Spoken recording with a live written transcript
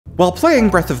While playing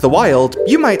Breath of the Wild,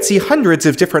 you might see hundreds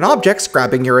of different objects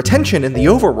grabbing your attention in the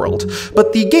overworld,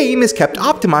 but the game is kept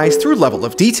optimized through level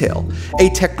of detail, a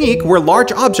technique where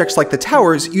large objects like the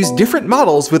towers use different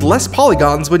models with less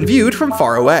polygons when viewed from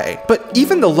far away. But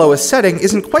even the lowest setting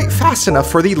isn't quite fast enough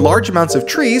for the large amounts of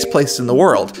trees placed in the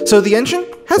world, so the engine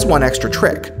has one extra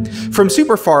trick. From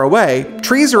super far away,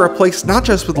 trees are replaced not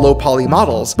just with low poly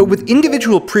models, but with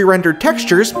individual pre-rendered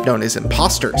textures known as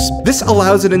imposters. This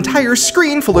allows an entire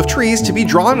screen full of trees to be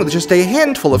drawn with just a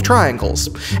handful of triangles.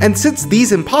 And since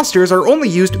these imposters are only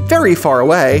used very far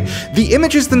away, the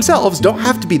images themselves don't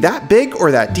have to be that big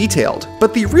or that detailed.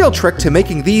 But the real trick to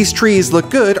making these trees look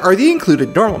good are the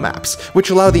included normal maps,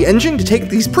 which allow the engine to take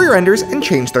these pre-renders and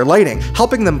change their lighting,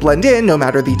 helping them blend in no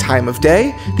matter the time of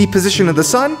day, the position of the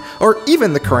sun, or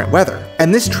even the current weather.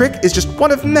 And this trick is just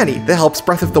one of many that helps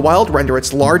Breath of the Wild render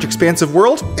its large, expansive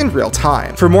world in real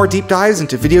time. For more deep dives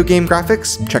into video game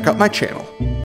graphics, check out my channel.